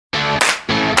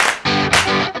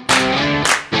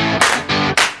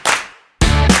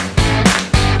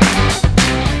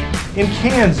in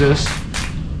Kansas,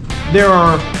 there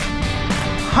are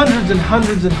hundreds and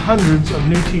hundreds and hundreds of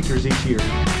new teachers each year.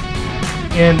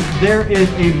 And there is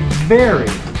a very,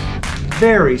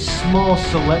 very small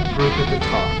select group at the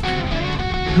top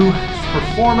whose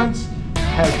performance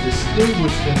has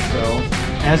distinguished themselves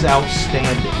as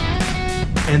outstanding.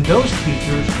 And those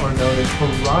teachers are known as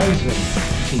Horizon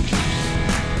teachers.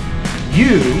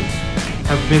 You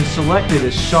have been selected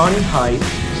as Shawnee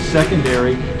Heights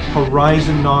Secondary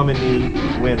Horizon nominee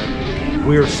winner.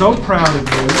 We are so proud of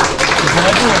you.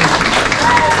 Congratulations.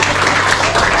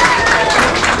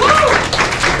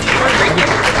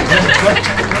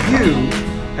 You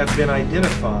have been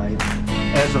identified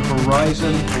as a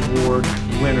Horizon Award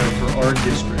winner for our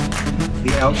district,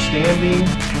 the outstanding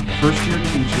first-year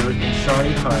teacher in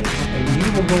Shawnee Heights, and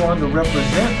you will go on to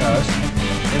represent us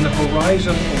in the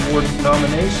Horizon Award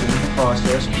nomination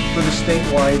process for the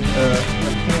statewide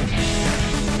Kansas.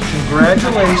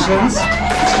 Congratulations. This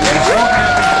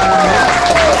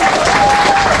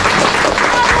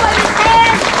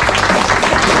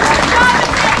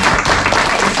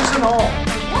isn't all.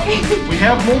 We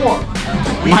have more.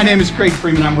 My name is Craig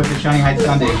Freeman. I'm with the Shawnee Heights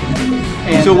Foundation.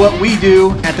 And so what we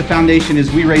do at the foundation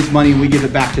is we raise money and we give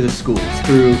it back to the schools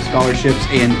through scholarships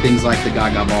and things like the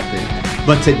Gaga Ball thing.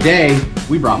 But today,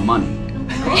 we brought money.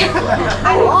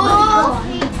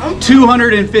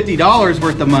 $250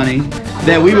 worth of money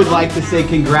that we would like to say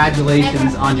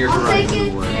congratulations on your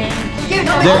Horizon Award.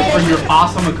 For your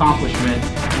awesome accomplishment,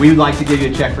 we would like to give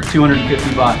you a check for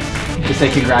 $250 to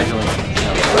say congratulations.